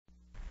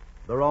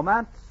The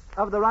Romance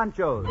of the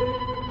Ranchos.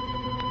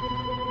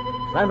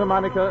 Santa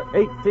Monica,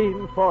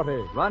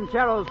 1840.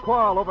 Rancheros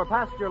quarrel over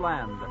pasture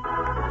land.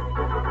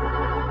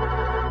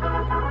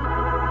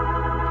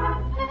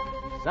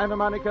 Santa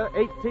Monica,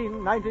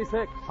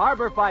 1896.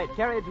 Harbor fight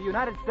carried to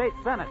United States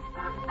Senate.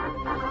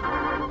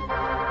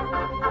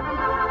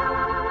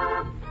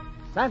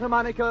 Santa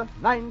Monica,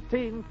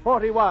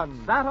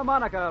 1941. Santa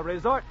Monica,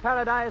 resort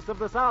paradise of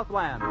the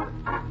Southland.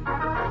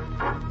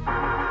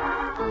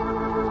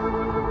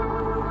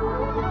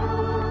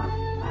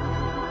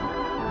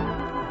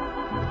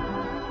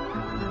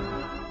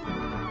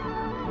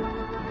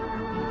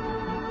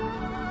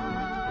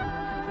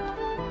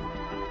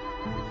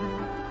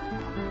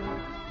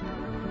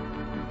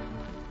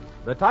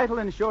 The Title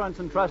Insurance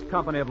and Trust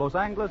Company of Los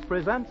Angeles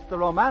presents The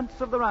Romance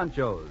of the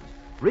Ranchos,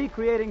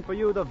 recreating for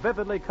you the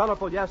vividly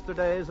colorful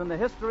yesterdays in the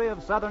history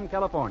of Southern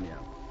California.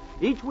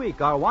 Each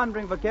week, our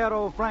wandering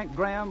vaquero, Frank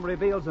Graham,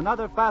 reveals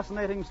another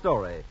fascinating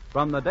story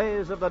from the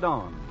days of the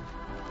dawn.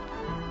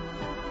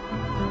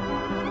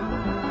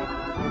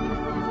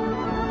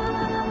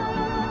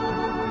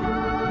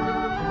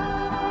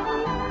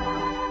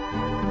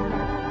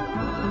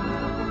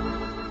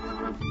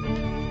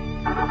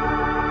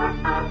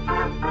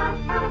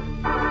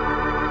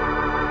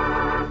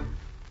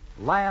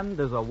 Land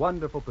is a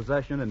wonderful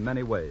possession in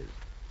many ways.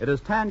 It is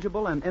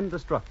tangible and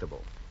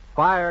indestructible.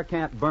 Fire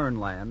can't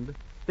burn land.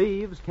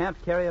 Thieves can't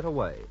carry it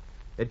away.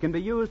 It can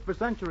be used for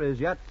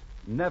centuries, yet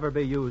never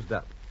be used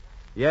up.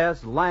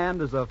 Yes,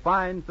 land is a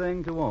fine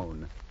thing to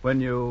own when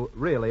you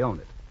really own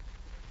it.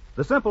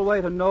 The simple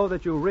way to know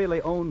that you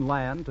really own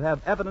land, to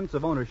have evidence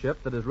of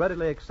ownership that is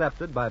readily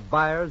accepted by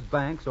buyers,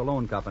 banks, or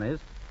loan companies,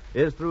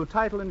 is through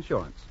title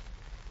insurance.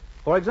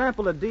 For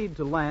example, a deed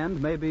to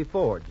land may be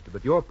forged,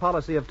 but your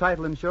policy of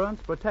title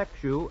insurance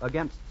protects you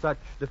against such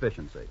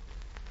deficiency.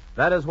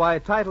 That is why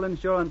title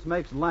insurance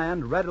makes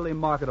land readily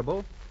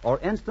marketable or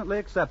instantly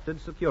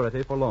accepted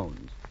security for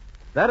loans.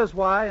 That is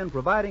why, in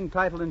providing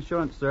title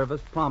insurance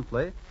service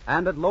promptly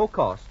and at low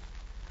cost,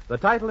 the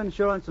Title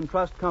Insurance and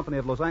Trust Company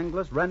of Los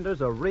Angeles renders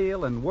a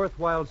real and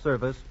worthwhile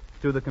service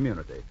to the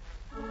community.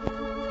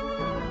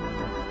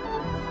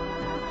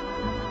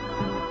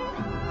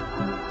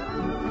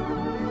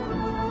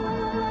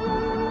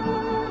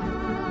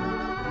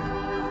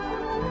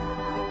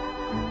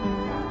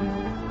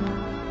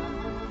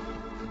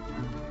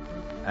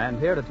 And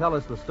here to tell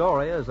us the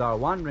story is our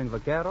wandering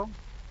vaquero,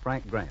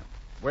 Frank Graham.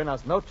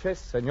 Buenas noches,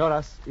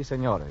 señoras y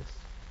señores.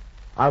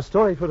 Our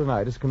story for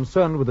tonight is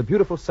concerned with a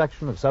beautiful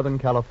section of Southern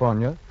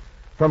California,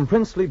 from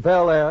princely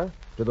Bel Air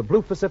to the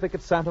blue Pacific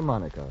at Santa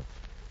Monica,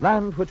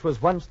 land which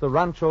was once the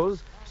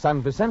Ranchos,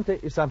 San Vicente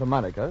y Santa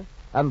Monica,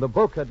 and the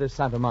Boca de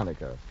Santa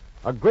Monica,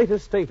 a great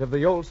estate of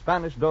the old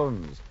Spanish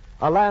Dons,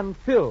 a land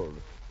filled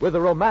with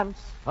the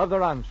romance of the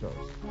Ranchos.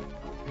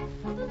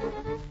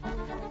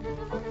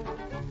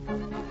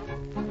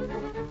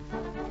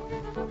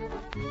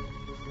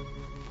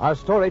 Our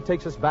story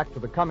takes us back to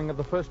the coming of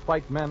the first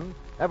white men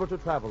ever to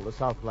travel the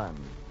Southland.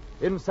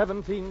 In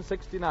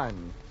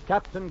 1769,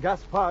 Captain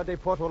Gaspar de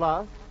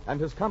Portola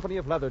and his company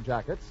of leather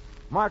jackets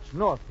marched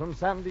north from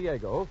San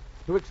Diego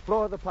to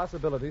explore the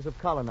possibilities of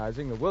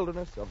colonizing the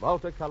wilderness of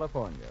Alta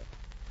California.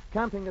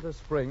 Camping at a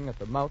spring at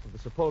the mouth of the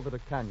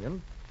Sepulveda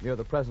Canyon, near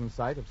the present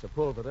site of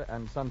Sepulveda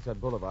and Sunset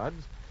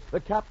Boulevards,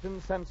 the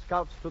captain sent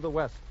scouts to the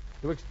west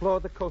to explore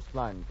the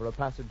coastline for a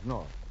passage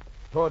north.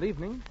 Toward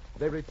evening,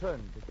 they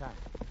returned to camp.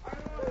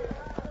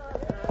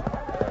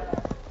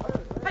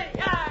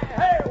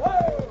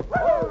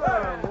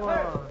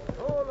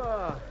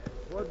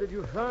 What did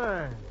you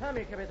find? Tell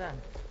me, Capitan.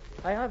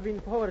 I have been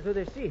forward to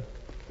the sea.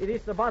 It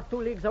is about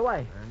 2 leagues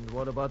away. And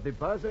what about the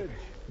passage?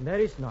 There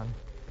is none.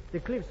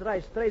 The cliffs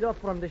rise straight up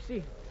from the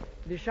sea.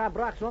 The sharp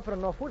rocks offer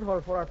no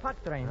foothold for our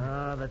pack train.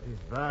 Ah, that is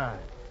bad.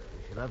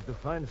 We shall have to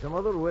find some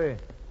other way.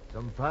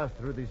 Some path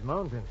through these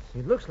mountains.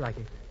 It looks like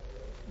it.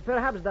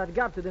 Perhaps that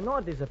gap to the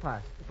north is a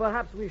path.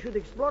 Perhaps we should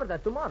explore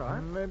that tomorrow, huh?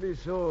 Maybe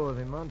so.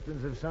 The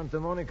mountains of Santa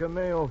Monica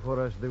may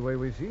offer us the way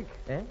we seek.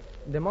 Eh?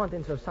 The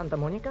mountains of Santa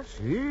Monica?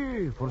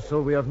 Si, for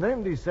so we have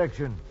named this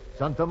section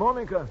Santa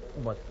Monica.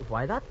 But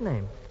why that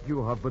name?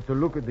 You have but to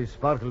look at the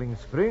sparkling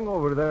spring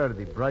over there,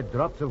 the bright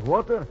drops of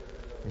water,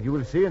 and you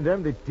will see in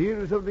them the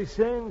tears of the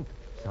saint,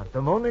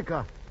 Santa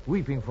Monica,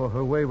 weeping for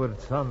her wayward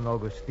son,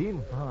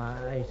 Augustine. Oh,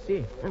 I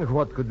see. And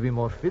what could be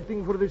more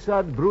fitting for the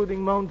sad,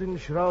 brooding mountain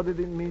shrouded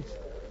in mist?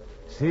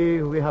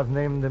 See, we have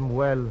named them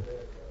well.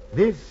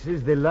 This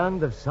is the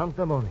land of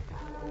Santa Monica.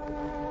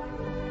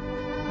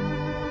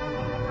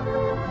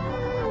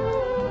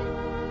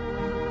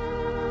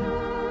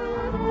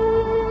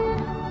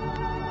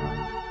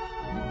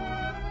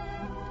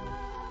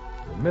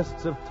 The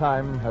mists of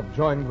time have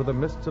joined with the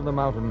mists of the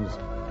mountains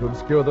to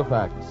obscure the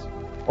facts.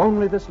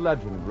 Only this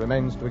legend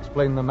remains to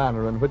explain the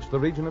manner in which the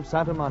region of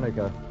Santa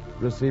Monica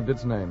received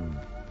its name.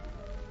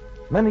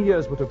 Many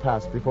years were to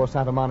pass before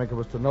Santa Monica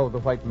was to know the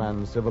white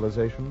man's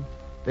civilization.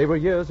 They were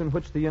years in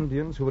which the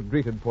Indians who had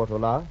greeted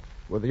Portola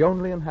were the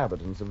only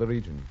inhabitants of the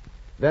region.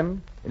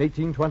 Then, in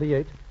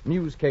 1828,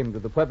 news came to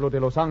the Pueblo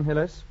de Los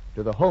Angeles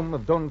to the home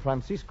of Don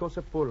Francisco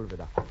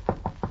Sepulveda.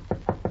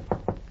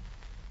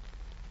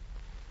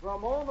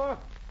 Ramona,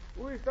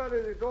 who is that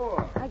at the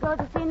door? I go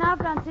to see now,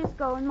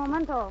 Francisco, un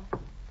momento.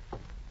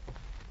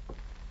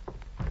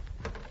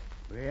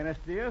 Buenos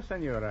dias,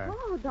 senora.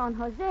 Oh, Don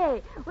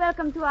Jose,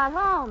 welcome to our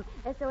home.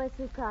 Esto es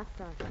su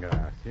casa.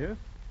 Gracias.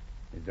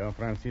 Is Don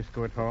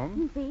Francisco at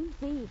home?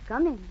 See,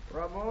 come in.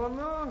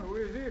 Ramona, who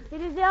is it?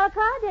 It is the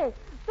alcalde,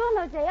 Don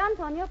Jose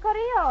Antonio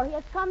Carrillo. He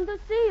has come to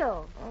see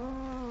you.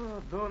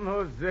 Ah, Don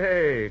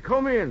Jose.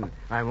 Come in.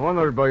 I'm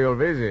honored by your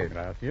visit.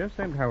 Gracias.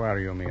 And how are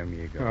you, mi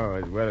amigo? Oh,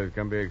 as well as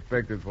can be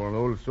expected for an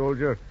old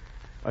soldier.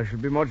 I shall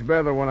be much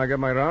better when I get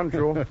my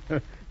rancho.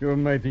 You're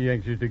mighty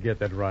anxious to get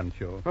that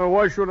rancho.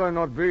 Why should I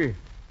not be?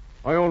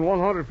 I own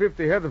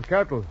 150 head of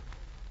cattle.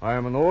 I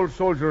am an old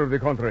soldier of the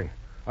country.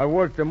 I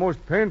worked the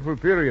most painful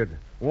period,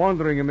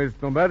 wandering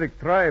amidst nomadic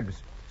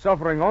tribes,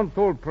 suffering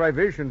untold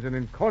privations and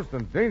in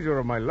constant danger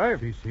of my life.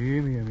 Si,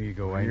 mi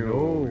amigo, I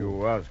know.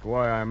 You ask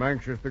why I'm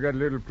anxious to get a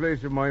little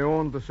place of my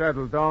own to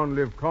settle down,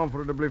 live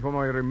comfortably for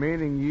my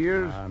remaining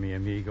years. Ah, mi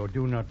amigo,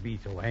 do not be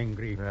so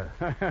angry.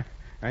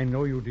 I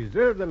know you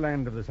deserve the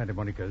land of the Santa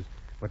Monicas,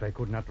 but I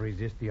could not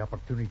resist the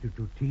opportunity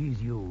to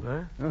tease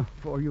you.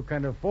 For you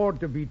can afford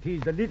to be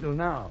teased a little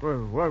now.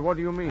 Well, what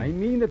do you mean? I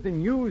mean that the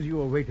news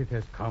you awaited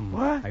has come.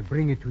 What? I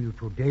bring it to you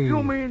today.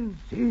 You mean?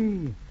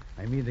 Si.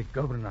 I mean the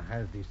governor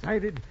has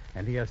decided,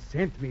 and he has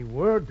sent me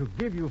word to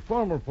give you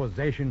formal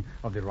possession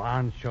of the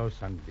Ranchos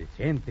San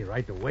Vicente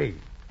right away.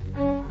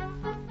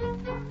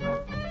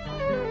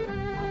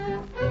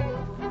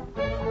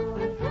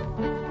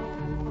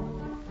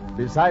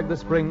 Beside the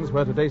springs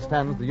where today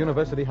stands the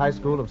University High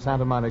School of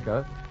Santa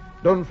Monica,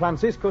 Don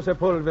Francisco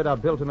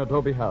Sepulveda built an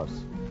adobe house.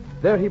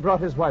 There he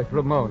brought his wife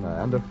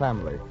Ramona and her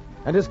family,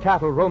 and his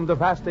cattle roamed the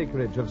vast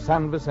acreage of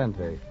San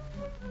Vicente.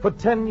 For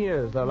 10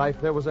 years their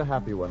life there was a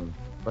happy one,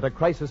 but a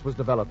crisis was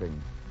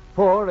developing.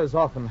 For, as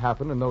often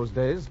happened in those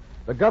days,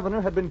 the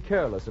governor had been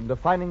careless in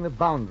defining the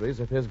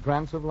boundaries of his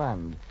grants of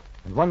land.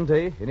 And one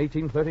day, in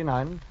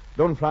 1839,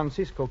 Don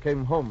Francisco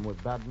came home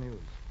with bad news.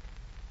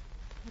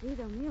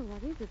 Querido mío,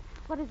 what is it?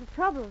 What is the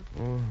trouble?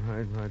 Oh,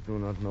 I do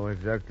not know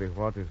exactly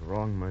what is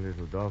wrong, my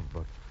little dove,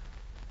 but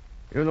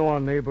you know our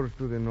neighbors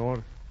to the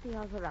north? The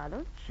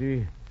Alvarados?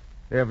 See,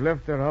 they have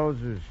left their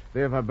houses.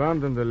 They have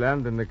abandoned the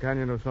land in the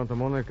canyon of Santa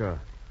Monica.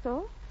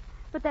 So?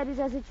 But that is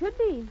as it should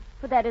be,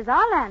 for that is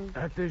our land.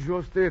 That is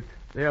just it.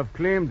 They have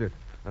claimed it,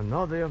 and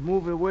now they have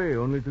moved away,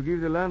 only to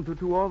give the land to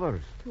 2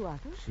 others. 2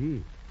 others?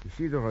 See, you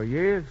see the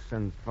Reyes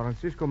and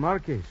Francisco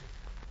Marquez.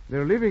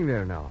 They're living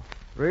there now.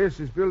 Reyes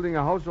is building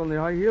a house on the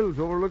high hills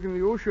overlooking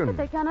the ocean. But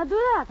they cannot do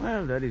that.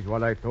 Well, that is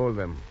what I told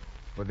them.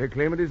 But they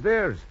claim it is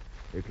theirs.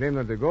 They claim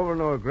that the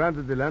governor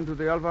granted the land to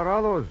the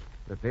Alvarados,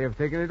 that they have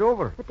taken it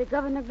over. But the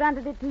governor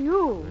granted it to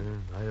you.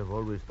 Well, I have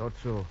always thought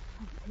so.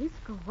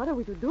 Francisco, what are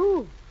we to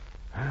do?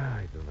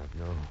 I do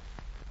not know.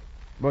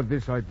 But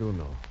this I do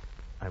know.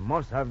 I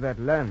must have that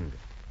land,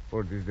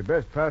 for it is the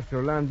best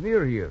pasture land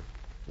near here.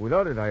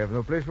 Without it, I have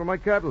no place for my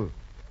cattle.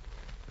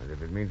 And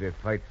if it means a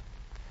fight,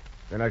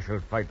 then I shall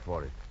fight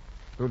for it.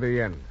 To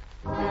the end.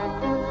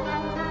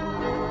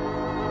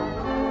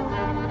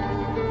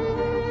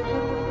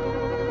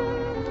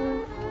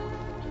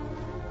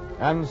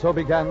 And so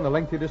began the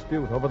lengthy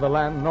dispute over the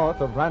land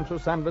north of Rancho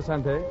San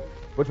Vicente,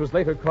 which was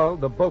later called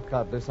the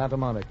Boca de Santa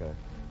Monica,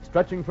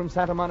 stretching from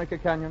Santa Monica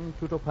Canyon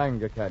to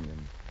Topanga Canyon.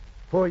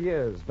 For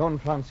years, Don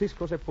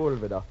Francisco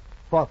Sepulveda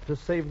fought to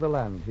save the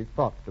land he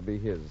thought to be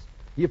his.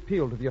 He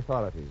appealed to the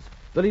authorities.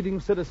 The leading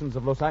citizens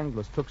of Los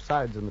Angeles took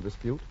sides in the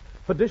dispute.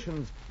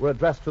 Petitions were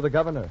addressed to the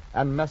governor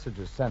and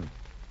messages sent.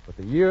 But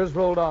the years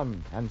rolled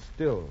on, and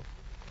still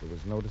there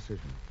was no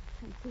decision.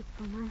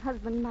 Francisco, my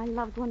husband, my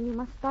loved one, you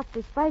must stop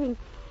this fighting.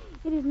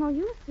 It is no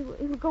use. It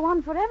will go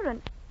on forever,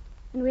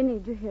 and we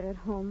need you here at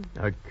home.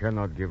 I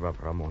cannot give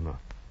up, Ramona.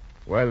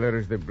 While there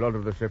is the blood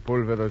of the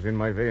Sepulvedas in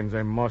my veins,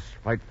 I must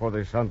fight for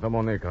the Santa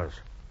Monicas.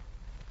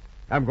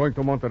 I'm going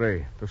to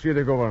Monterrey to see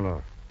the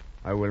governor.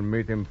 I will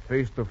meet him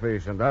face to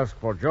face and ask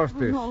for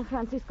justice. Oh, no,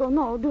 Francisco,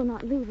 no, do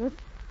not leave us.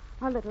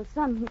 Our little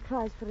son, he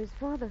cries for his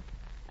father,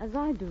 as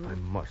I do. I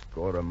must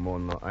go,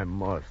 Ramona. I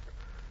must.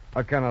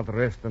 I cannot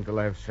rest until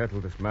I have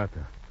settled this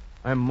matter.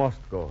 I must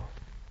go.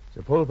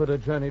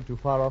 Sepulveda journeyed to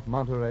far-off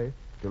Monterrey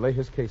to lay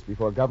his case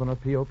before Governor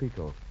Pio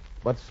Pico,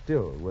 but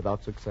still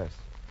without success.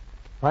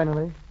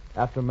 Finally,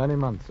 after many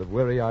months of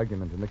weary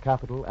argument in the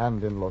capital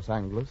and in Los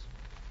Angeles,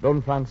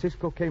 Don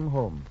Francisco came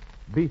home,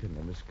 beaten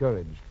and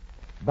discouraged,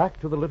 back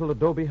to the little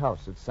adobe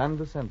house at San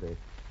Vicente,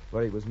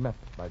 where he was met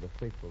by the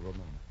faithful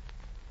Ramona.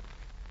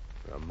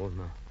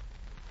 Ramona,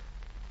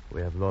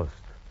 we have lost.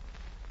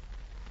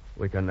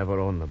 We can never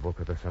own the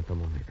Boca de Santa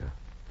Monica.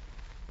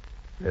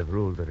 They've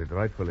ruled that it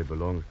rightfully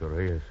belongs to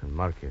Reyes and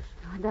Marquez.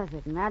 Oh, does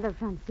it matter,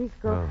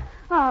 Francisco? No.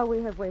 Oh,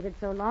 we have waited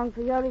so long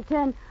for your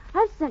return.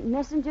 I've sent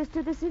messengers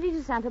to the city,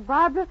 to Santa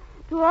Barbara,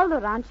 to all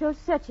the ranchos,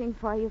 searching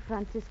for you,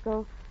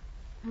 Francisco.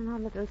 And our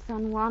little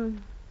son,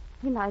 Juan,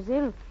 he lies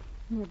ill,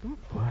 near death.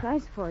 He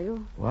cries for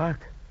you. What?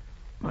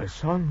 My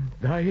son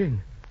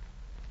dying?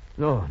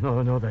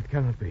 No, that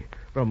cannot be.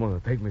 Ramona,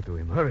 take me to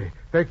him. Hurry.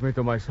 Take me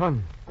to my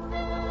son.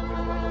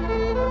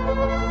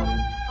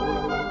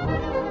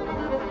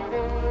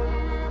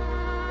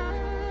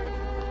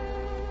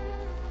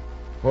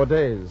 For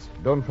days,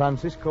 Don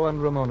Francisco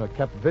and Ramona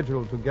kept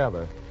vigil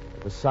together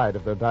at the side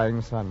of their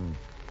dying son.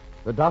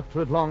 The doctor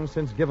had long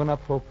since given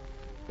up hope,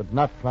 but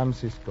not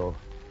Francisco.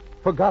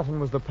 Forgotten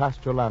was the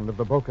pasture land of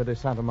the Boca de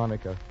Santa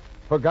Monica.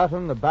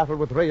 Forgotten the battle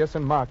with Reyes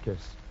and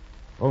Marquez.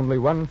 Only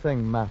one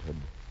thing mattered.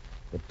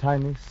 The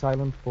tiny,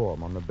 silent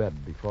form on the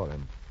bed before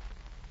him.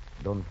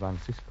 Don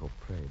Francisco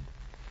prayed.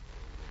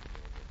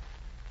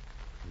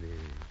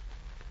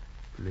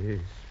 Please,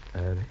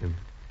 spare him.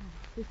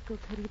 Francisco,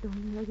 querido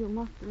mío, you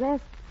must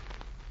rest.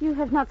 You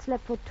have not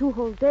slept for 2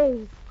 whole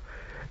days.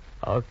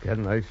 How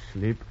can I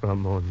sleep,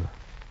 Ramona?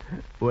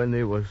 When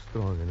he was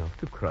strong enough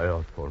to cry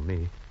out for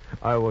me,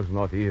 I was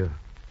not here.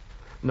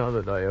 Now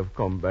that I have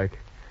come back,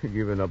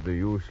 given up the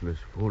useless,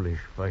 foolish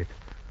fight,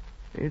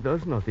 he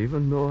does not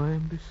even know I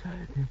am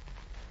beside him.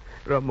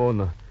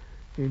 Ramona,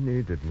 he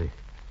needed me.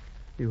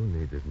 You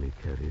needed me,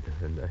 querida,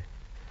 and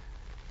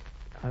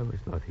I was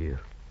not here.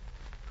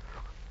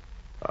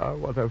 Ah,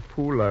 what a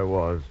fool I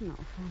was. No,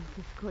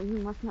 Francisco,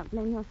 you must not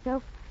blame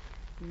yourself.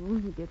 You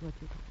only did what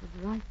you thought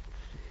was right.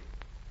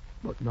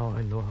 But now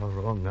I know how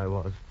wrong I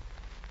was.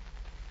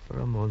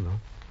 Ramona,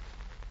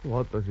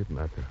 what does it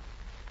matter?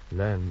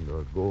 Land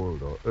or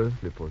gold or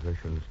earthly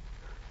possessions,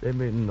 they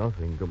mean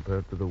nothing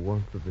compared to the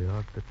warmth of the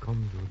heart that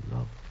comes with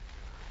love.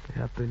 The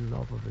happy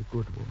love of a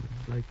good woman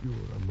like you,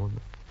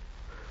 Ramona.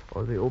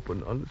 Or the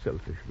open,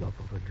 unselfish love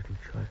of a little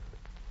child.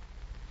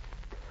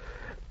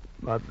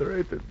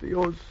 Madre de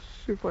Dios,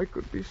 if I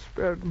could be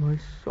spared my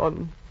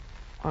son,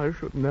 I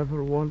should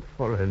never want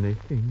for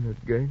anything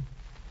again.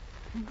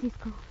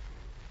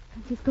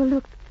 Francisco,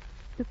 look.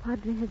 The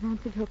Padre has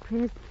answered your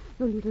prayers.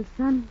 Your little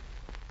son,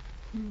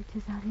 he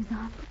reaches out his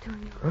arms to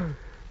you.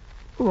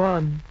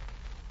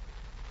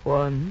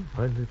 Juan,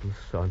 my little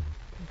son.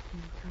 Take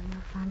him to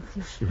you,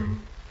 Francisco. See,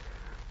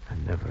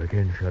 and never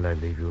again shall I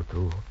leave you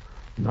two.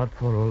 Not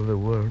for all the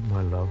world,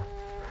 my love.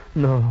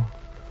 No,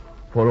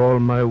 for all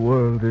my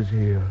world is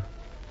here.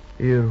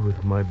 Here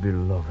with my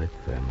beloved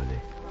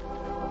family.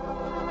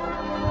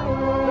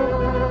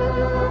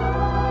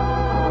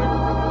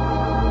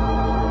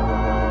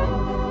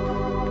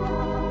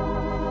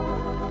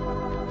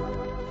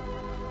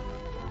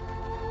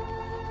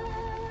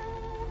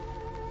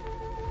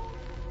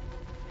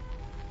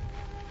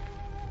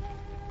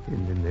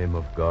 In the name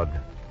of God,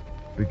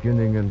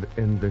 beginning and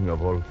ending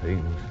of all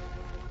things,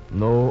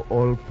 know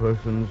all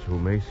persons who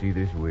may see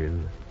this will,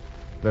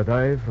 that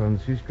I,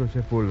 Francisco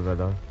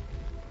Sepulveda,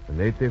 a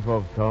native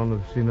of town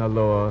of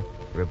Sinaloa,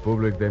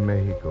 Republic de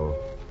Mexico,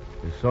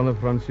 the son of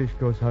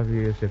Francisco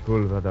Xavier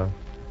Sepulveda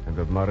and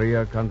of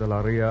Maria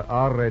Candelaria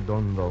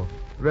Arredondo,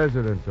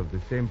 residents of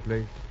the same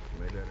place.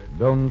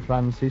 Don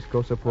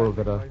Francisco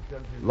Sepulveda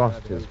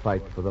lost his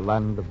fight for the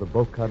land of the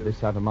Boca de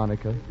Santa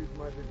Monica,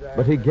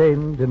 but he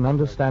gained in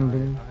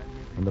understanding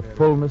and the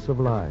fullness of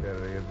life.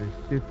 Of the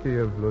city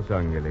of Los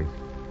Angeles,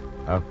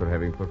 after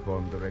having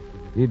performed the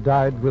requisite. He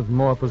died with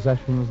more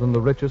possessions than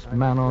the richest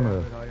man on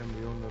earth,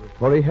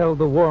 for he held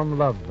the warm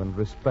love and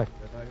respect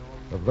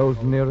of those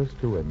nearest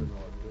to him.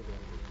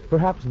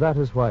 Perhaps that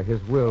is why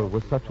his will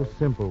was such a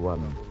simple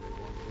one,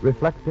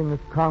 reflecting a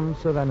calm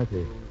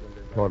serenity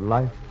toward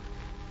life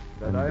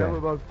and I death. have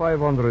about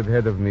 500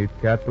 head of neat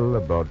cattle,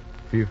 about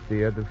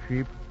 50 head of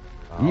sheep.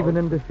 Even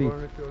in defeat,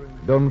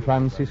 Don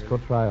Francisco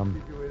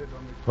triumphed,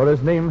 for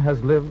his name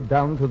has lived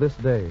down to this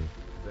day,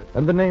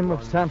 and the name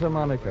of Santa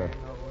Monica,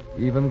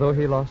 even though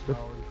he lost it,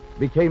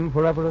 became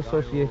forever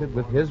associated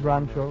with his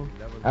rancho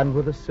and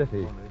with the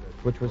city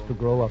which was to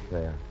grow up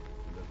there.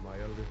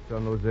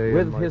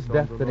 With his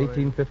death in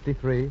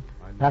 1853,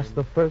 passed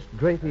the first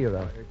great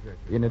era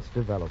in its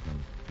development.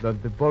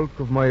 That the bulk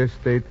of my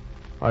estate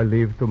I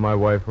leave to my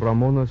wife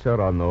Ramona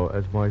Serrano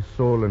as my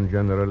sole and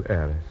general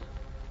heiress,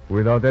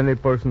 without any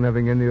person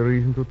having any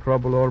reason to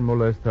trouble or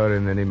molest her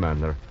in any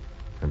manner,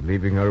 and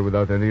leaving her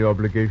without any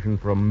obligation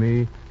from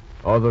me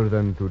other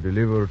than to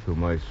deliver to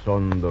my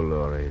son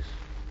Dolores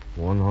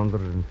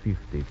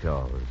 150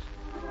 cows.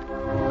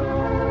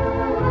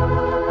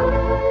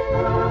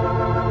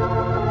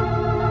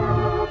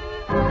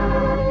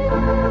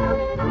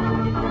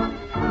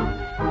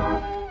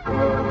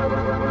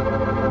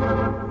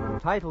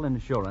 Title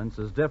insurance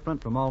is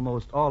different from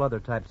almost all other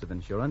types of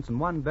insurance in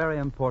one very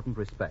important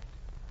respect.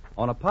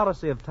 On a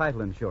policy of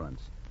title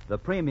insurance, the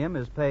premium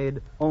is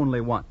paid only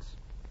once.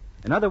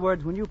 In other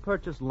words, when you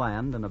purchase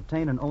land and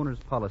obtain an owner's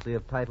policy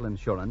of title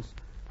insurance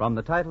from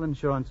the Title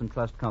Insurance and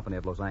Trust Company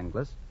of Los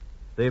Angeles,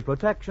 the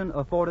protection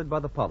afforded by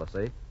the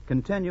policy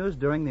continues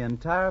during the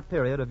entire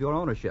period of your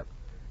ownership,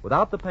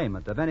 without the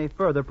payment of any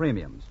further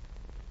premiums.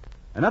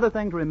 Another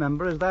thing to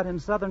remember is that in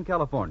Southern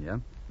California,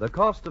 the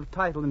cost of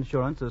title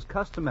insurance is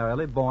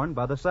customarily borne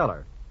by the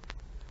seller.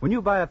 When you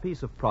buy a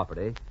piece of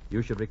property,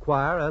 you should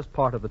require, as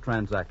part of the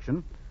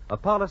transaction, a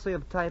policy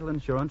of title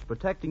insurance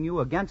protecting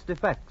you against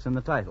defects in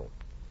the title.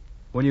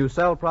 When you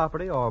sell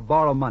property or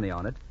borrow money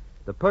on it,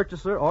 the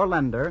purchaser or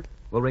lender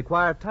will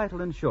require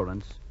title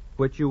insurance,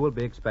 which you will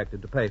be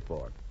expected to pay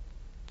for.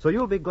 So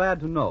you'll be glad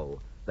to know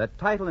that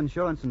title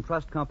insurance and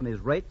trust companies'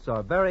 rates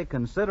are very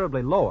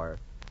considerably lower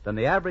than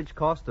the average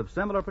cost of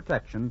similar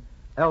protection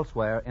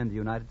elsewhere in the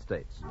United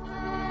States.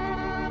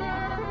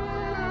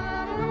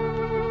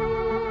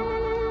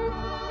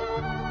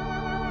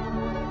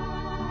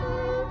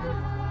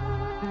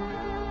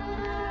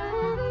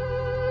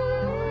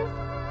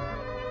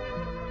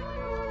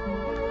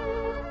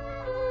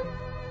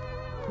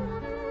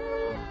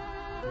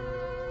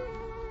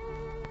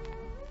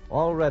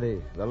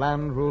 Already, the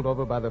land ruled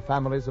over by the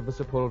families of the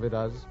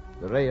Sepulvedas,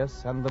 the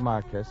Reyes, and the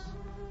Marquez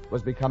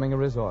was becoming a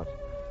resort.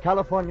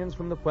 Californians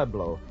from the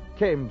Pueblo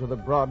came to the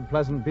broad,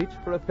 pleasant beach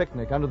for a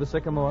picnic under the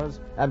sycamores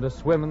and a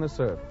swim in the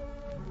surf.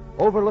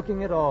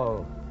 Overlooking it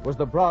all was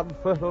the broad,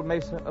 fertile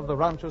mesa of the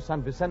Ranchos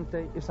San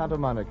Vicente y Santa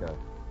Monica,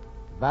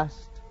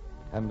 vast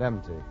and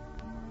empty.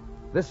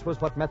 This was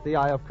what met the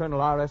eye of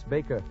Colonel R.S.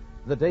 Baker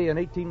the day in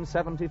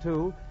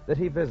 1872 that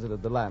he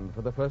visited the land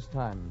for the first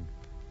time.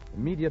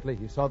 Immediately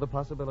he saw the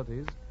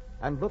possibilities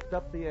and looked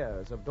up the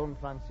heirs of Don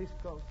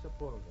Francisco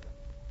Sepulveda.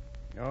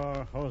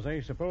 You're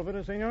Jose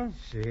Sepulveda, senor?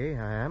 Si,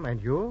 I am.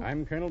 And you?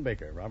 I'm Colonel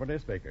Baker, Robert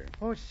S. Baker.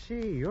 Oh, si,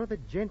 you're the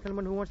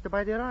gentleman who wants to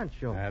buy the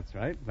rancho. That's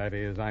right. That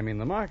is, I'm in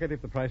the market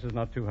if the price is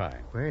not too high.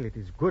 Well, it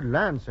is good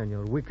land,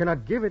 senor. We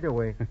cannot give it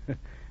away.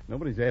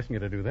 Nobody's asking you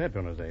to do that,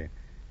 Don Jose.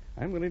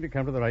 I'm willing to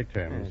come to the right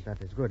terms. Yes,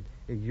 that is good.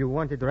 You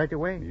want it right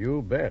away?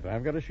 You bet.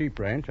 I've got a sheep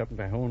ranch up in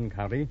Cajon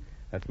County.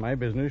 That's my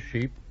business,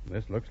 sheep.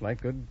 This looks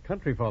like good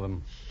country for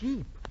them.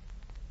 Sheep?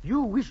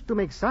 You wish to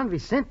make San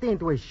Vicente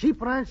into a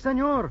sheep ranch,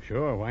 senor?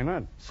 Sure, why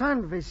not?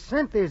 San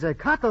Vicente is a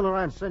cattle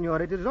ranch,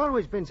 senor. It has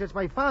always been since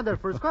my father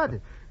first got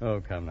it. Oh,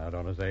 come now,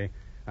 Don Jose.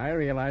 I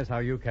realize how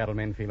you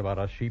cattlemen feel about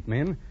us sheep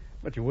men,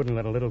 but you wouldn't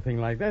let a little thing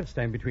like that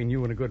stand between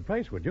you and a good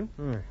price, would you?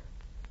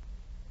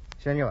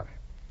 Senor,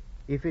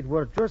 if it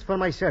were just for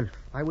myself,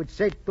 I would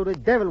say to the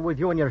devil with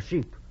you and your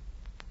sheep.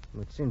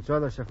 But since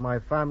others of my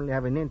family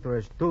have an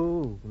interest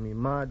too, mi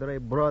madre,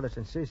 brothers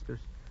and sisters,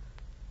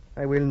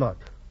 I will not.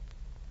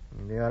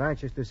 They are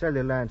anxious to sell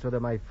the land so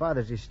that my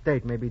father's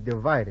estate may be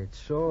divided,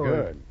 so...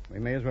 Good. We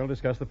may as well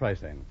discuss the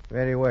price then.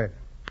 Very well.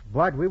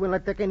 But we will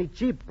not take any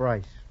cheap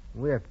price.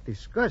 We have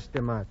discussed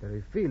the matter.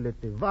 We feel that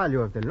the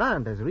value of the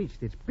land has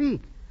reached its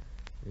peak.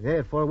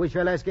 Therefore, we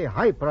shall ask a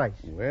high price.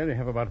 Well, you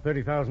have about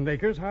 30,000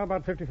 acres. How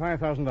about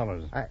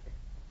 $55,000?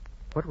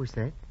 What was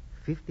that?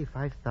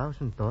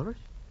 $55,000?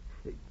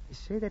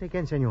 Say that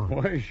again, senor.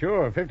 Why,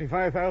 sure.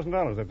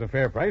 $55,000. That's a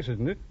fair price,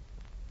 isn't it?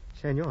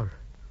 Senor,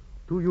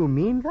 do you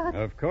mean that?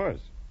 Of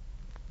course.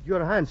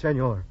 Your hand,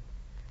 senor.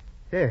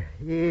 There,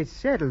 it's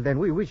settled, then.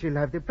 We shall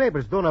have the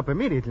papers done up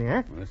immediately,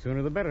 eh? Well, the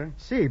sooner the better.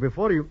 See,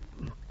 before you...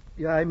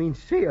 Yeah, I mean,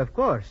 see, of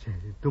course.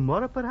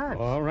 Tomorrow, perhaps.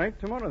 All right,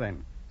 tomorrow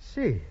then.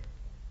 See.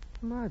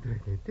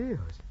 Madre de Dios.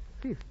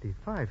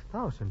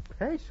 55,000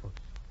 pesos.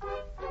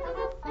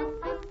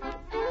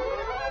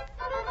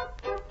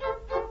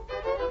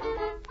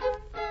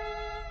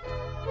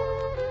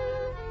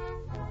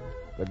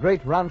 The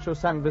great Rancho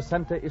San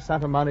Vicente y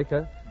Santa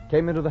Monica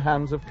came into the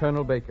hands of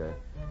Colonel Baker,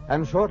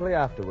 and shortly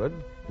afterward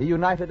he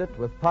united it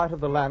with part of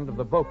the land of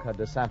the Boca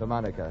de Santa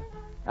Monica,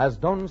 as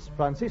Don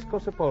Francisco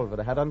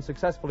Sepulveda had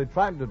unsuccessfully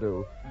tried to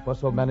do for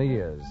so many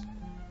years.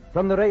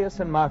 From the Reyes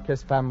and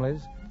Marquez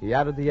families, he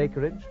added the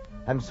acreage,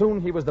 and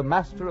soon he was the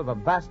master of a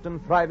vast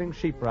and thriving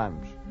sheep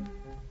ranch.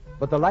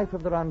 But the life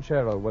of the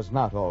ranchero was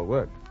not all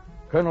work.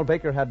 Colonel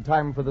Baker had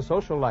time for the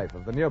social life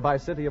of the nearby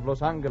city of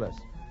Los Angeles.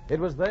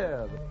 It was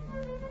there...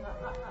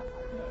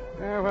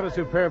 What a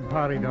superb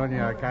party,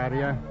 Doña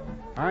Arcadia.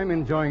 I'm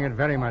enjoying it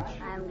very much.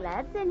 I'm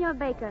glad, Senor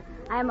Baker.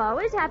 I'm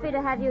always happy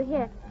to have you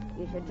here.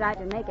 You should try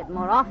to make it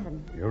more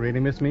often. You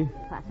really miss me?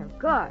 But of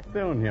course.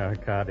 Doña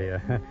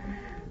Arcadia,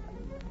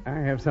 I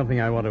have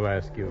something I want to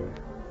ask you.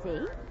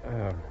 See?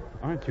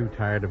 Aren't you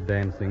tired of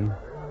dancing?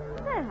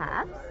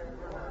 Perhaps.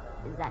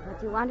 Is that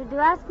what you wanted to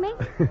ask me?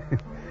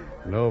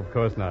 No, of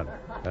course not.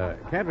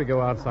 Can't we go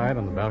outside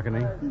on the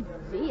balcony?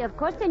 See, of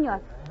course, Senor.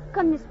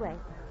 Come this way.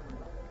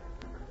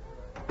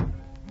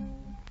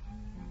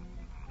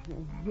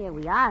 Here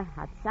we are,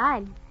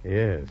 outside.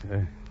 Yes.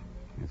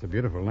 It's a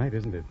beautiful night,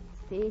 isn't it?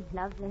 See,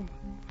 lovely.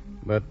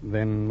 But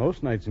then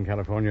most nights in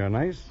California are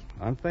nice,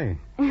 aren't they?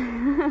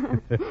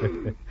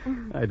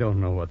 I don't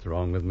know what's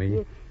wrong with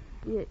me.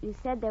 You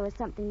said there was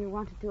something you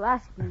wanted to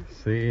ask me.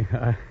 See,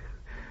 I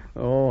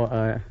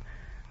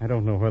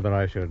don't know whether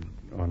I should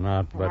or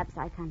not, Perhaps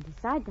I can't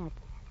decide that.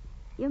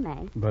 You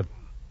may. But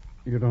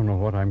you don't know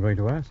what I'm going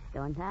to ask.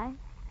 Don't I?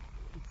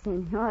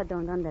 Senor,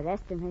 don't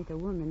underestimate a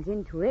woman's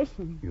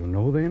intuition. You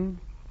know, then?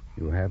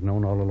 You have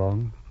known all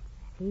along?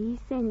 See,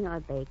 Senor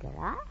Baker,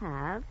 I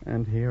have.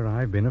 And here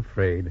I've been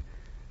afraid,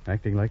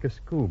 acting like a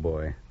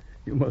schoolboy.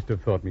 You must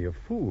have thought me a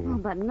fool. Oh,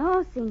 but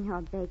no,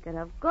 Senor Baker,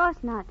 of course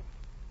not.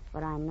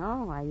 But I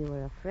know why you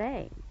were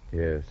afraid.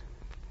 Yes.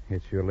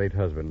 It's your late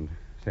husband,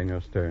 Senor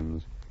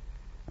Stearns.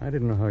 I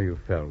didn't know how you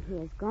felt. He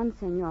is gone,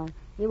 Senor.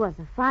 He was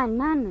a fine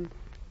man,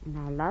 and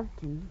I loved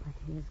him, but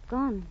he is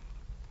gone.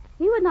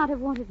 He would not have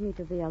wanted me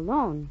to be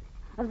alone.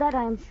 Of that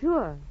I am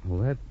sure.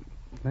 Well,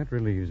 That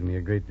relieves me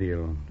a great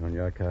deal,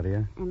 Doña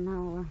Arcadia. And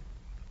now,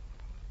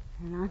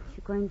 aren't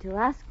you going to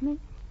ask me?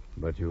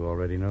 But you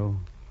already know.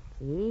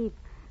 See,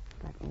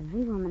 but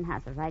every woman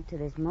has a right to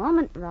this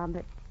moment,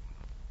 Robert.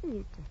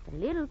 It's just a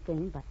little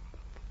thing, but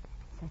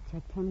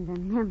such a tender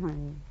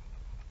memory.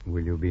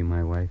 Will you be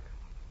my wife?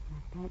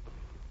 That,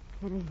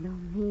 querido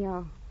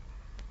mío,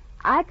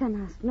 I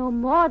can ask no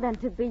more than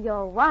to be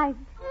your wife.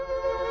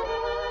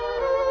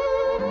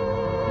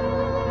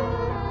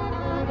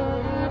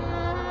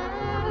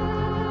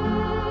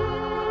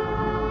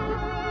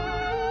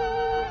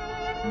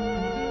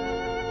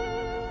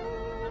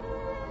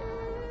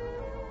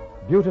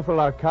 Beautiful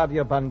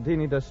Arcadia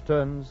Bandini de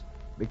Stearns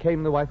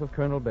became the wife of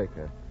Colonel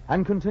Baker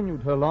and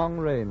continued her long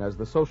reign as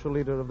the social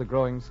leader of the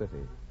growing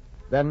city.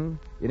 Then,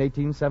 in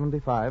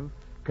 1875,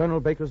 Colonel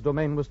Baker's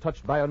domain was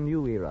touched by a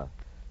new era.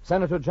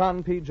 Senator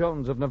John P.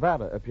 Jones of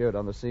Nevada appeared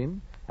on the scene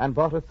and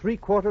bought a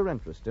 3/4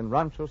 interest in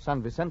Ranchos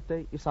San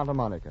Vicente y Santa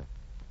Monica.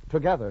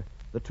 Together,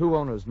 the two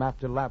owners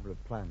mapped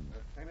elaborate plans.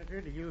 Senator,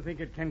 do you think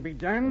it can be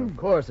done? Of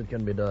course it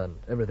can be done.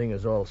 Everything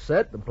is all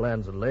set, the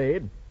plans are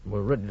laid, and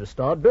we're ready to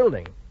start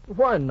building.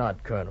 Why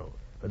not, Colonel?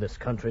 For this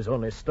country's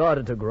only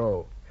started to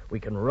grow. We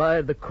can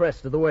ride the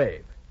crest of the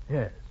wave.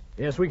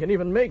 Yes, we can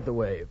even make the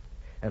wave.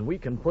 And we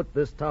can put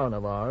this town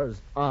of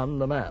ours on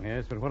the map.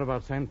 Yes, but what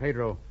about San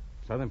Pedro?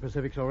 Southern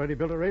Pacific's already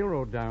built a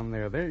railroad down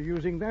there. They're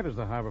using that as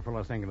the harbor for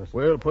Los Angeles.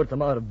 We'll put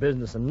them out of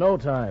business in no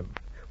time.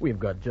 We've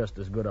got just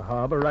as good a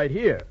harbor right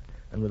here.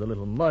 And with a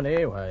little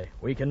money, why,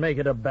 we can make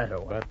it a better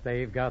one. But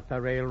they've got the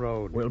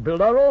railroad. We'll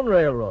build our own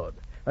railroad.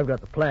 I've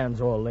got the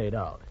plans all laid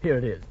out. Here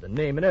it is, the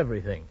name and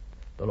everything.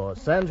 The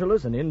Los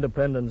Angeles and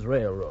Independence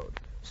Railroad.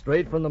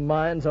 Straight from the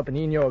mines up in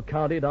Inyo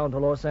County down to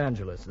Los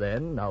Angeles,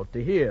 then out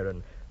to here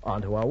and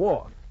onto our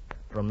wharf.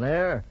 From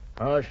there,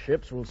 our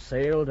ships will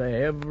sail to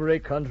every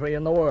country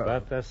in the world.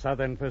 But the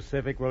Southern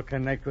Pacific will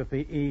connect with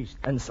the East.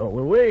 And so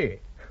will we.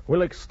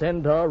 We'll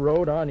extend our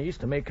road on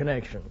east to make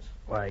connections.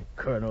 Why,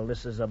 Colonel,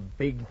 this is a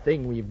big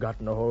thing we've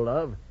gotten a hold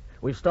of.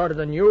 We've started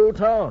a new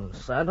town,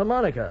 Santa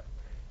Monica.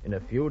 In a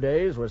few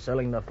days, we're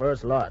selling the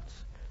first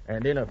lots.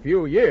 And in a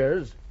few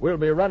years, we'll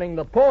be running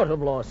the port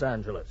of Los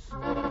Angeles.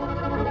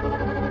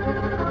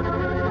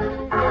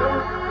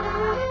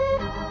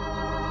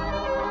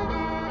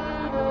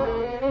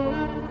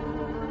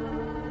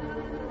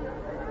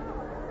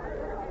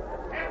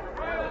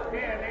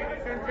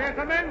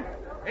 Gentlemen,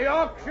 the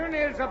auction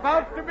is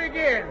about to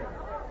begin.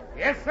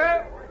 Yes,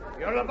 sir,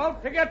 you're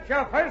about to get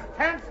your first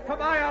chance to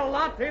buy a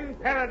lot in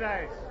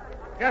paradise.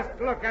 Just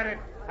look at it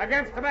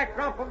against the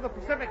backdrop of the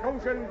Pacific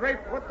Ocean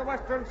draped with the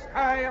western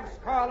sky of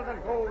scarlet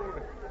and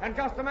gold. And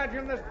just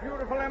imagine this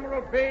beautiful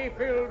Emerald Bay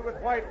filled with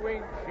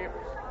white-winged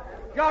ships.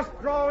 Just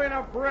draw in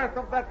a breath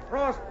of that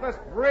frostless,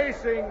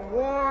 bracing,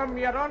 warm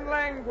yet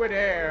unlanguid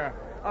air,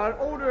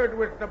 odored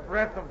with the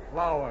breath of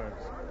flowers.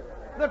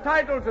 The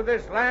title to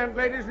this land,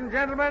 ladies and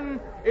gentlemen,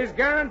 is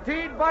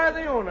guaranteed by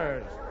the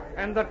owners,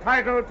 and the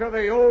title to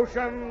the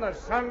ocean, the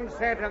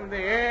sunset, and the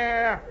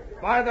air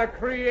by the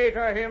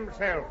Creator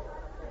himself.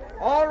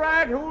 All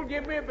right, who'll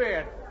give me a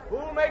bid?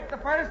 Who'll make the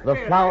first The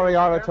bid? flowery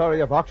oratory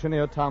of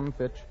auctioneer Tom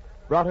Fitch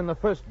brought in the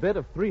first bid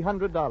of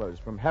 $300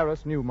 from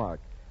Harris Newmark.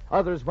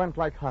 Others went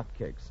like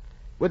hotcakes.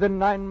 Within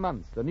 9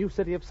 months, the new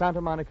city of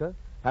Santa Monica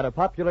had a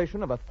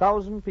population of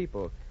 1,000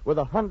 people with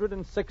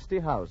 160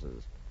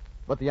 houses.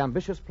 But the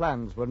ambitious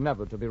plans were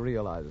never to be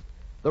realized.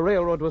 The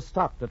railroad was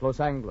stopped at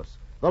Los Angeles.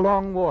 The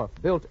long wharf,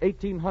 built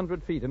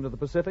 1,800 feet into the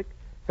Pacific,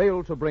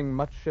 failed to bring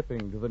much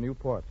shipping to the new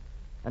port.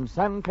 And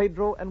San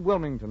Pedro and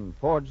Wilmington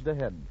forged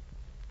ahead.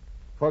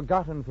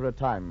 Forgotten for a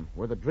time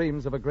were the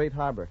dreams of a great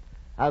harbor,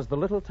 as the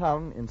little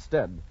town,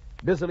 instead,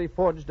 busily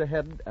forged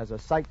ahead as a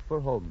site for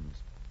homes.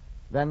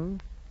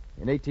 Then,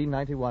 in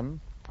 1891,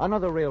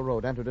 another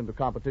railroad entered into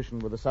competition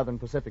with the Southern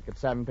Pacific at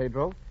San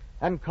Pedro,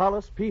 and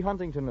Collis P.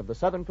 Huntington of the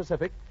Southern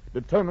Pacific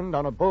determined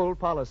on a bold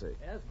policy.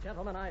 Yes,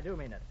 gentlemen, I do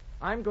mean it.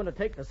 I'm going to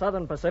take the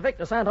Southern Pacific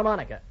to Santa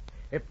Monica.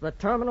 If the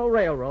Terminal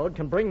Railroad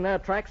can bring their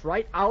tracks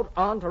right out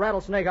onto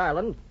Rattlesnake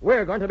Island,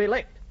 we're going to be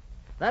licked.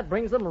 That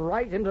brings them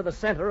right into the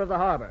center of the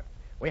harbor.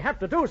 We have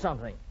to do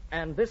something,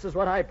 and this is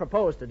what I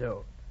propose to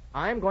do.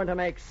 I'm going to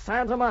make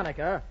Santa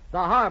Monica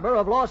the harbor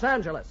of Los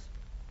Angeles.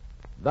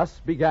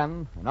 Thus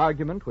began an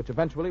argument which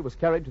eventually was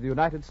carried to the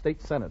United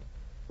States Senate,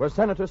 where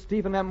Senator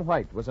Stephen M.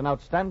 White was an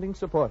outstanding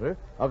supporter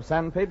of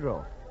San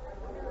Pedro.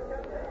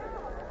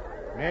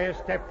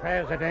 Mr.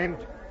 President,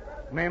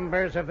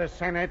 members of the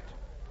Senate,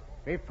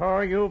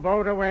 before you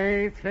vote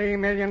away $3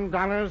 million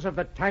of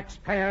the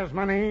taxpayers'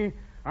 money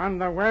on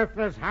the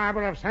worthless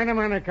harbor of Santa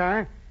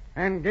Monica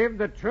and give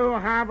the true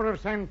harbor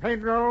of San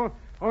Pedro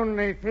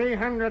only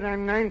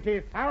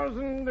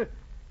 $390,000,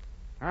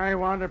 I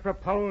want to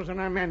propose an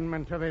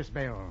amendment to this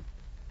bill,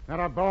 that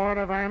a board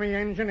of Army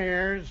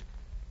engineers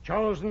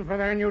chosen for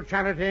their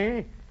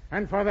neutrality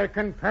and for their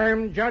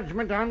confirmed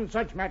judgment on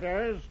such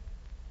matters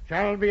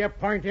shall be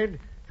appointed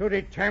to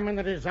determine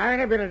the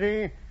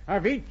desirability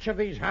of each of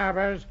these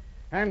harbors,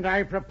 and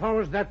I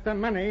propose that the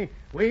money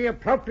we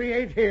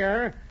appropriate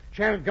here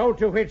shall go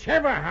to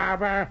whichever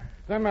harbor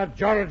the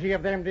majority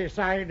of them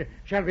decide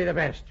shall be the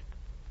best.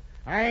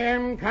 I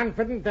am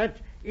confident that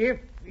if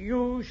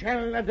you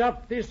shall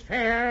adopt this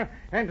fair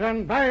and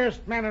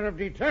unbiased manner of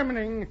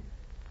determining,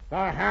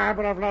 the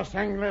harbor of Los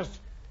Angeles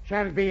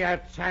shall be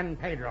at San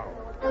Pedro.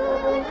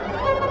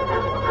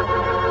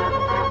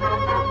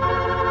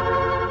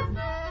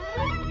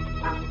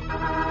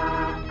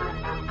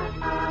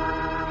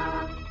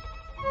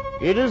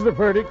 It is the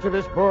verdict of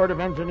this Board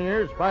of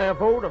Engineers by a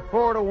vote of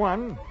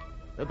 4-1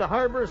 that the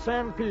harbor of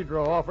San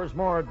Pedro offers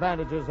more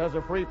advantages as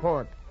a free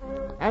port,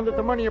 and that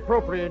the money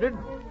appropriated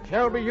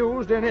shall be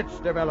used in its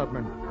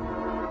development.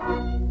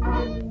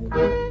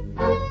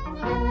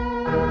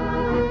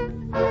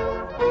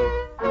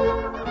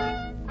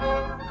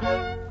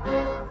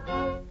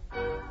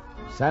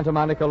 Santa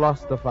Monica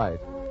lost the fight,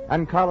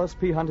 and Carlos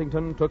P.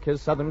 Huntington took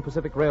his Southern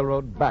Pacific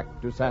Railroad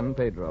back to San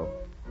Pedro.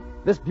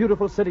 This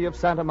beautiful city of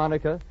Santa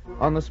Monica,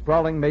 on the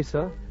sprawling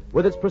mesa,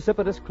 with its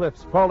precipitous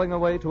cliffs falling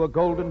away to a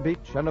golden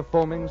beach and a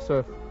foaming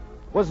surf,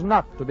 was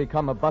not to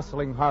become a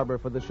bustling harbor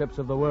for the ships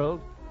of the world.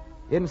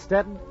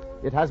 Instead,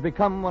 it has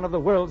become one of the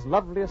world's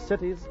loveliest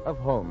cities of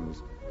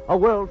homes, a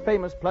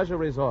world-famous pleasure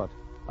resort,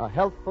 a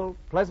healthful,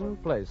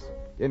 pleasant place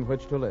in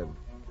which to live.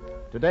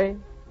 Today,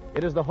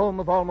 it is the home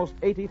of almost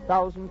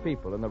 80,000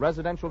 people in the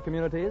residential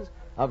communities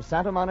of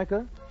Santa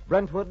Monica,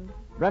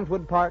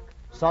 Brentwood Park,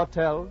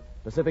 Sawtell,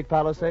 Pacific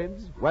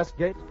Palisades,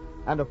 Westgate,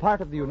 and a part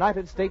of the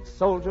United States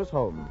Soldiers'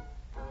 Home,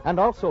 and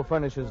also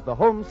furnishes the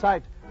home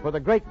site for the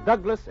great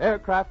Douglas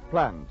aircraft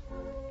plant.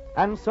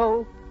 And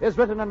so is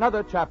written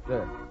another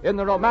chapter in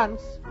the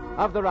romance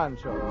of the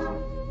Ranchos.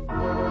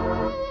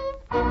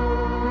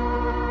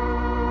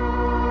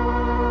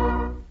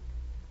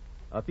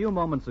 A few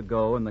moments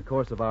ago, in the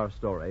course of our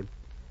story,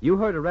 you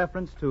heard a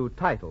reference to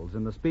titles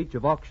in the speech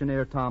of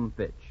auctioneer Tom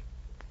Fitch.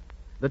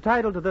 The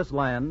title to this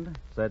land,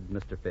 said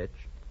Mr. Fitch,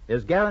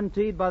 is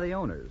guaranteed by the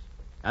owners,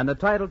 and the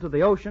title to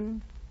the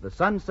ocean, the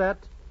sunset,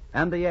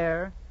 and the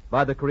air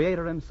by the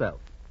Creator himself.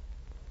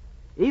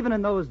 Even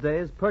in those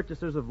days,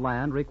 purchasers of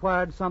land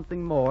required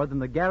something more than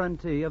the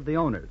guarantee of the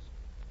owners.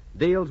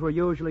 Deals were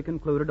usually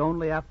concluded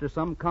only after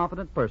some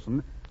competent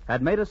person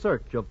had made a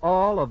search of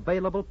all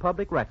available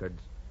public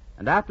records,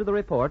 and after the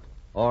report,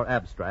 or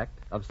abstract,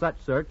 of such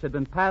search had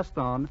been passed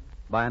on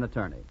by an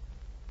attorney.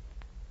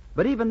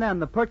 But even then,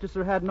 the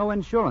purchaser had no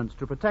insurance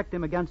to protect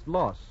him against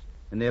loss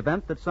in the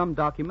event that some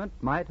document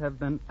might have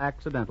been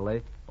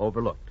accidentally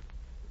overlooked.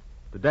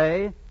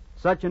 Today,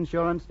 such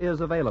insurance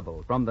is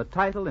available from the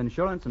Title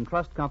Insurance and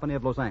Trust Company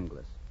of Los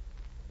Angeles.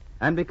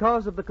 And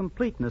because of the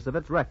completeness of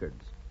its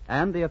records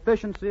and the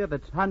efficiency of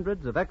its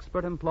hundreds of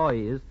expert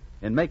employees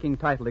in making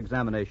title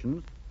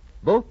examinations,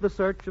 both the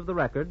search of the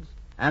records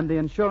and the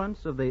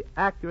insurance of the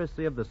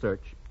accuracy of the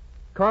search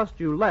cost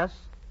you less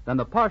than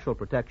the partial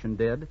protection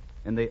did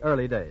in the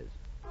early days.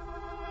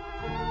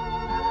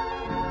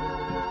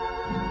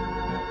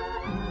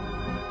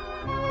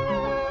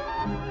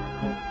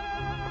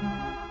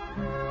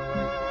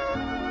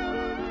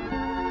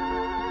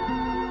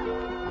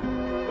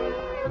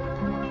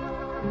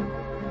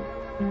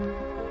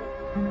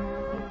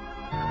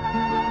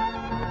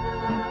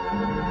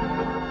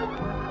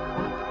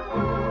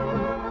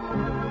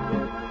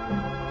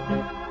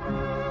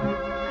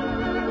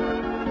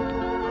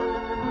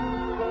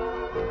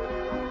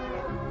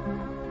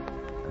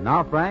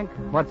 Now, Frank,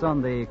 what's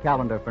on the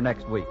calendar for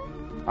next week?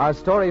 Our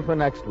story for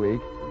next week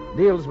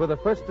deals with the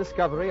first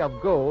discovery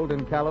of gold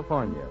in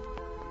California.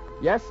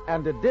 Yes,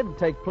 and it did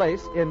take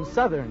place in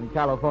Southern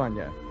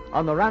California,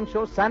 on the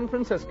Rancho San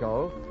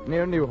Francisco,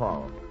 near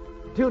Newhall.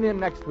 Tune in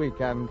next week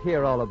and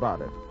hear all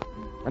about it.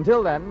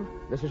 Until then,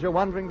 this is your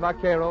wandering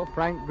vaquero,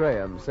 Frank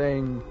Graham,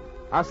 saying,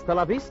 Hasta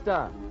la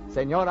vista,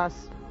 señoras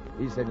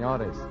y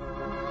señores.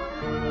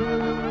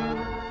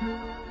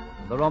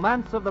 The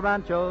Romance of the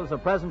Ranchos, a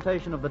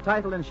presentation of the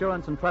Title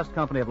Insurance and Trust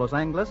Company of Los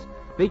Angeles,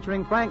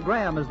 featuring Frank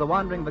Graham as the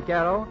wandering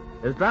vaquero,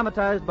 is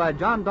dramatized by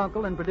John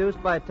Dunkel and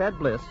produced by Ted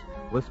Bliss,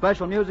 with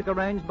special music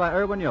arranged by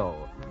Irwin Yo.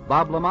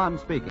 Bob Lamont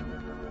speaking.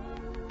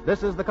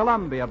 This is the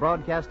Columbia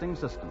Broadcasting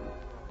System.